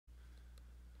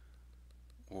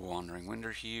Wandering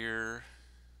Winder here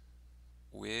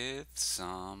with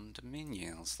some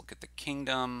dominions. Look at the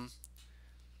kingdom.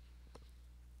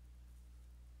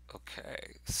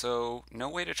 Okay, so no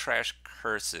way to trash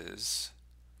curses.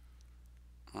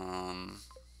 And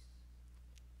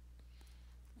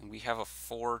we have a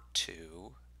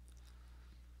 4-2.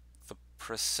 The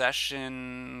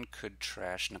procession could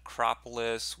trash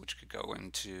Necropolis, which could go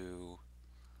into...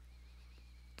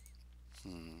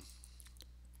 We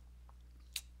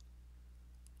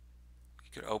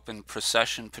could open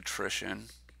Procession Patrician.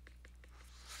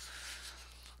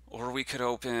 Or we could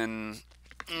open...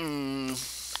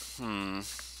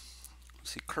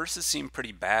 See, curses seem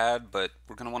pretty bad, but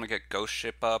we're going to want to get Ghost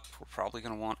Ship up. We're probably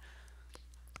going to want...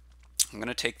 I'm going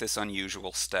to take this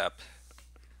unusual step.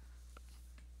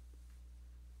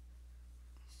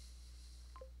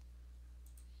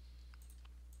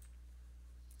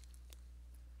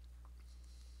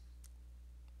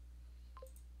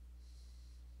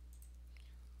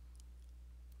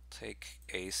 Take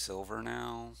a silver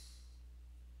now.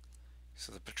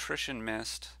 So the Patrician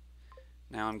missed.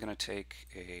 Now I'm going to take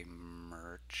a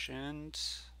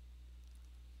merchant.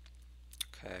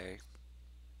 Okay.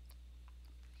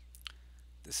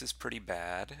 This is pretty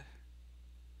bad. I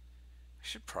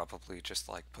should probably just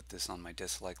like put this on my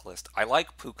dislike list. I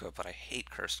like Puka, but I hate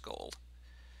Cursed Gold.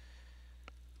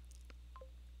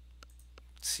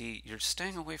 See, you're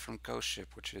staying away from Ghost Ship,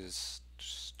 which is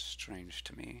just strange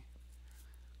to me.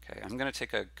 Okay, I'm going to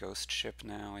take a Ghost Ship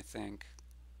now, I think.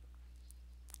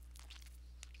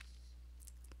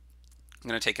 I'm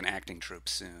going to take an acting troop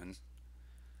soon.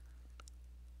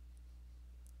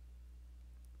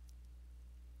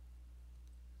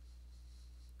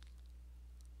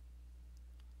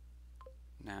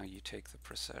 Now you take the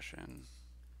procession.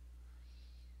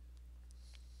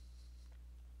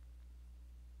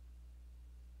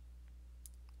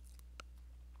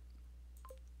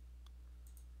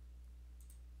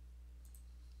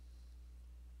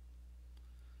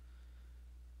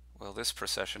 Well, this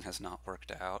procession has not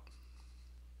worked out.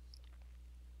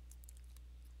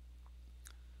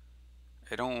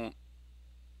 I don't...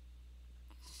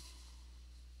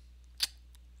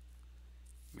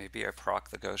 Maybe I proc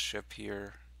the Ghost Ship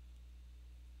here.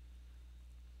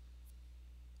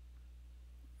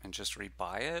 And just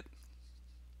rebuy it?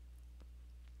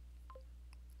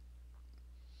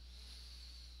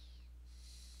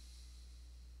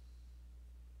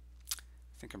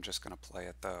 I think I'm just going to play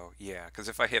it though. Yeah, because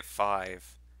if I hit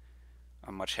 5,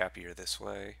 I'm much happier this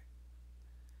way.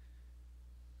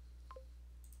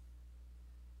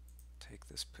 Take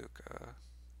this Puka.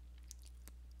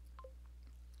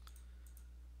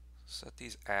 Set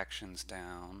these actions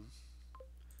down.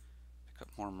 Pick up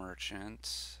more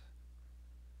merchants.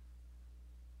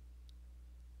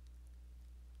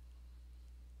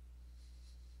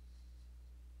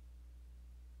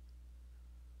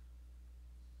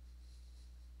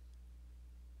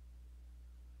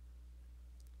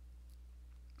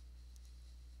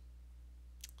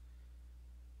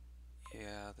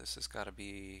 Yeah, this has got to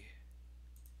be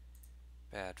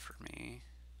bad for me.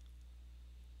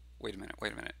 Wait a minute,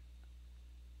 wait a minute.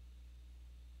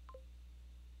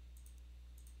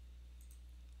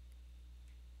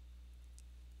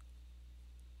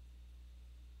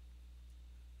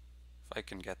 If I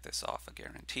can get this off a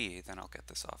guarantee, then I'll get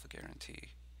this off a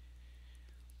guarantee.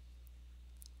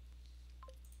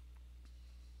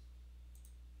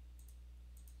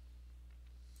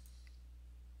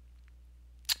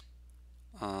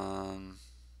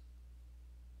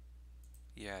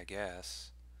 Yeah, I guess.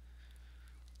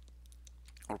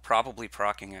 We're probably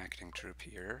proccing acting troop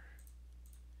here.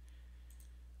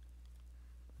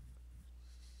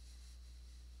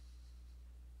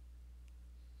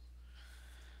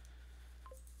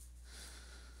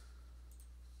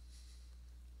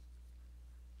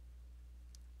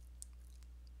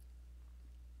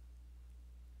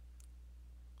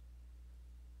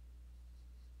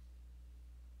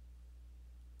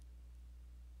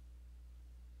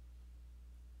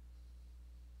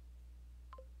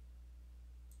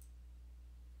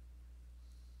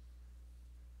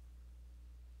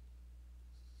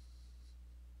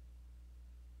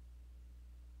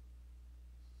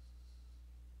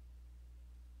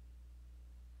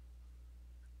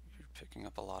 Picking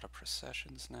up a lot of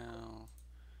processions now.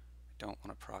 I don't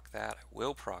want to proc that. I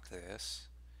will proc this.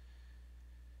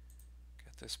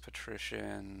 Get this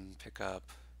patrician. Pick up.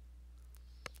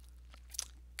 I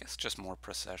guess just more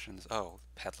processions. Oh,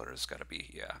 peddler's got to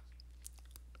be, yeah.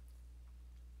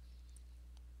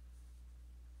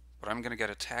 But I'm going to get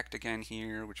attacked again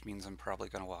here, which means I'm probably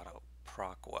going to want to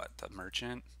proc what? The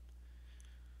merchant?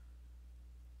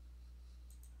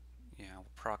 Yeah, we'll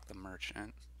proc the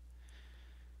merchant.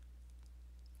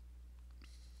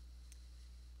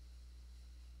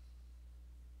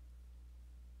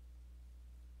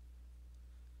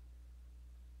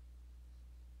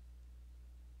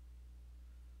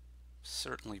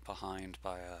 Certainly behind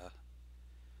by a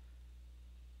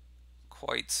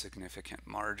quite significant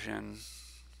margin.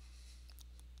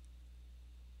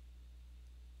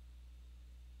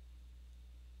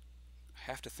 I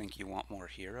have to think you want more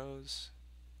heroes.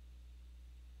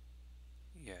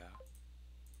 Yeah.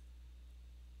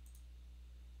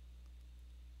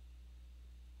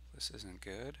 This isn't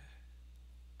good.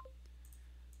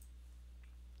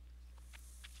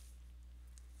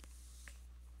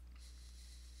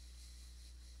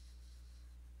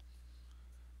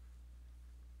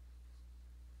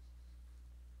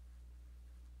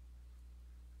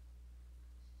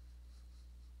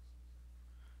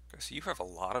 Okay, so you have a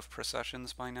lot of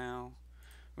processions by now.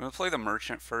 I'm going to play the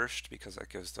merchant first because that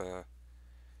gives the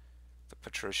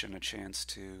patrician a chance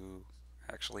to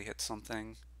actually hit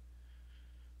something.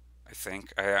 I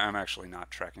think. I'm actually not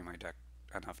tracking my deck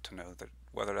enough to know that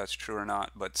whether that's true or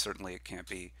not, but certainly it can't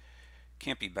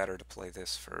be better to play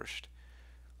this first.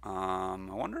 I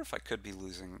wonder if I could be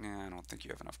losing. I don't think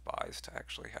you have enough buys to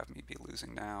actually have me be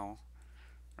losing now,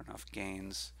 or enough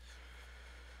gains.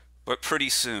 But pretty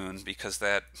soon, because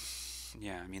that,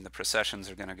 yeah, I mean, the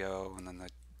processions are going to go, and then the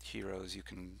heroes you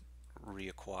can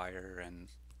reacquire, and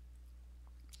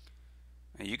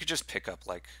you could just pick up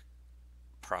like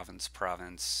province,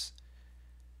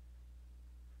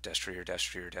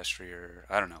 destrier.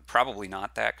 I don't know. Probably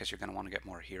not that because you're going to want to get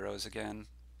more heroes again.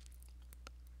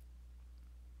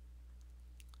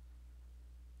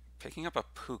 Picking up a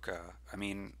puka, I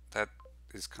mean, that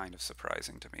is kind of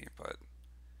surprising to me, but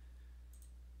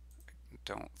I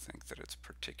don't think that it's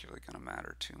particularly going to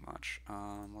matter too much.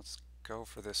 Let's go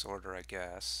for this order, I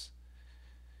guess.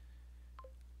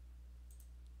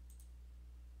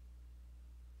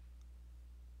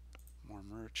 More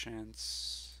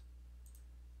merchants.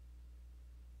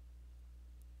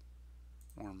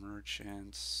 More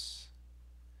merchants.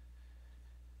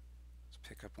 Let's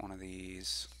pick up one of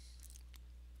these.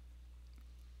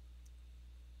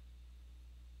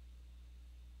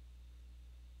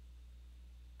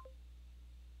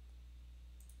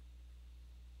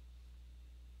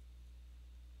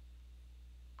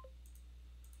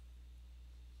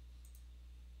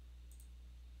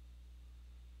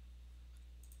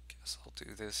 Guess I'll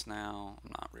do this now.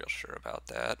 I'm not real sure about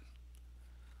that.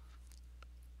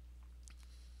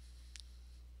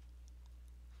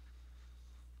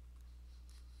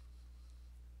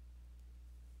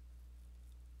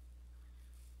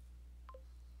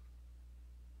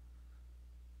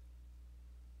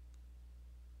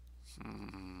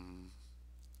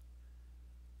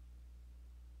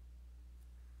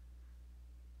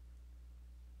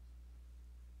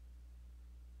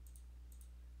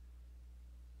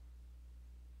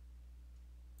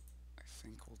 I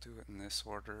think we'll do it in this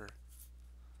order.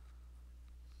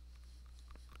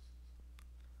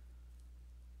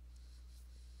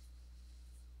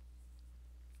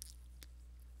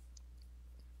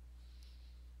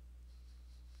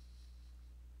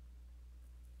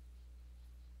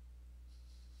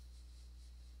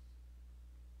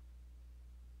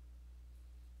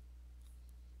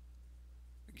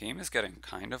 The game is getting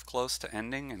kind of close to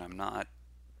ending, and I'm not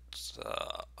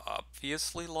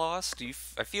obviously lost.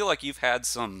 I feel like you've had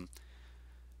some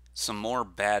more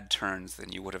bad turns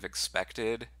than you would have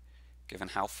expected, given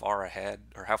how far ahead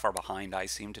or how far behind I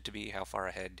seemed to be, how far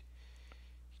ahead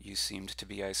you seemed to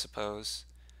be, I suppose.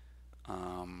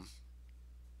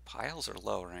 Piles are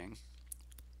lowering.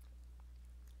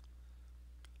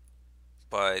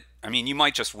 But, I mean, you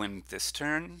might just win this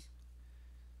turn.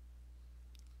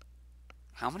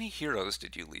 How many heroes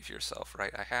did you leave yourself,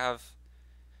 right? I have...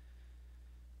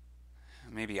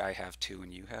 Maybe I have 2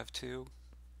 and you have 2.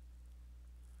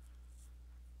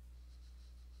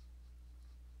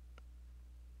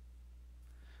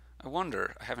 I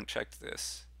wonder, I haven't checked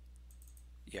this.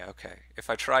 Yeah, okay. If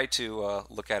I try to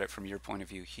look at it from your point of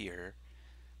view here,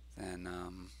 then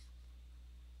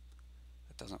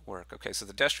that doesn't work. Okay, so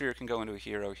the destrier can go into a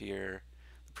hero here.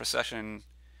 The procession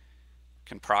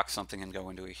can proc something and go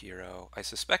into a hero. I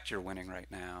suspect you're winning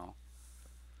right now.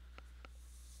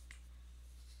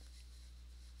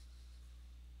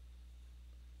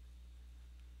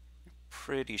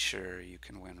 Pretty sure you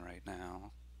can win right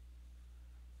now.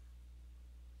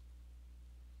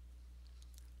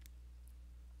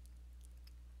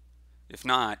 If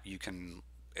not, you can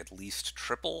at least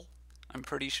triple, I'm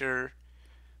pretty sure,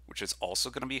 which is also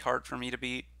going to be hard for me to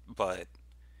beat, but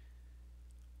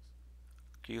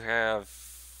you have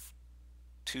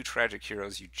 2 tragic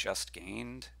heroes you just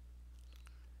gained,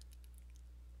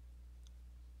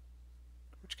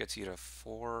 which gets you to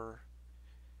 4.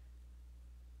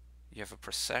 You have a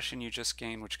procession you just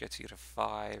gained, which gets you to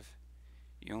 5.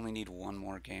 You only need 1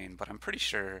 more gain, but I'm pretty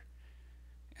sure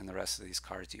in the rest of these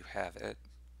cards you have it.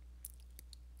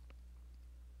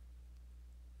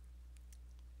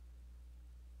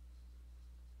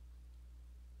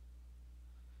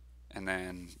 And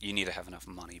then you need to have enough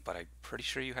money, but I'm pretty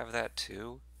sure you have that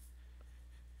too.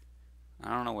 I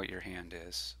don't know what your hand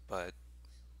is, but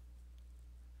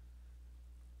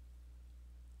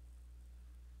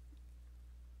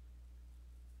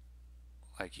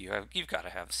like you've got to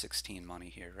have 16 money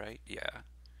here, right? Yeah.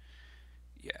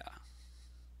 Yeah.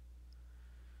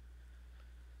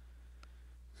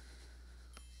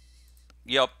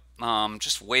 Yep.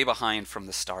 Just way behind from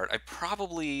the start. I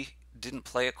probably didn't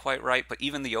play it quite right, but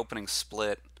even the opening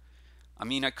split, I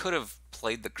mean, I could have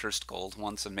played the Cursed Gold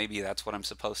once, and maybe that's what I'm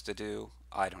supposed to do.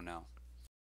 I don't know.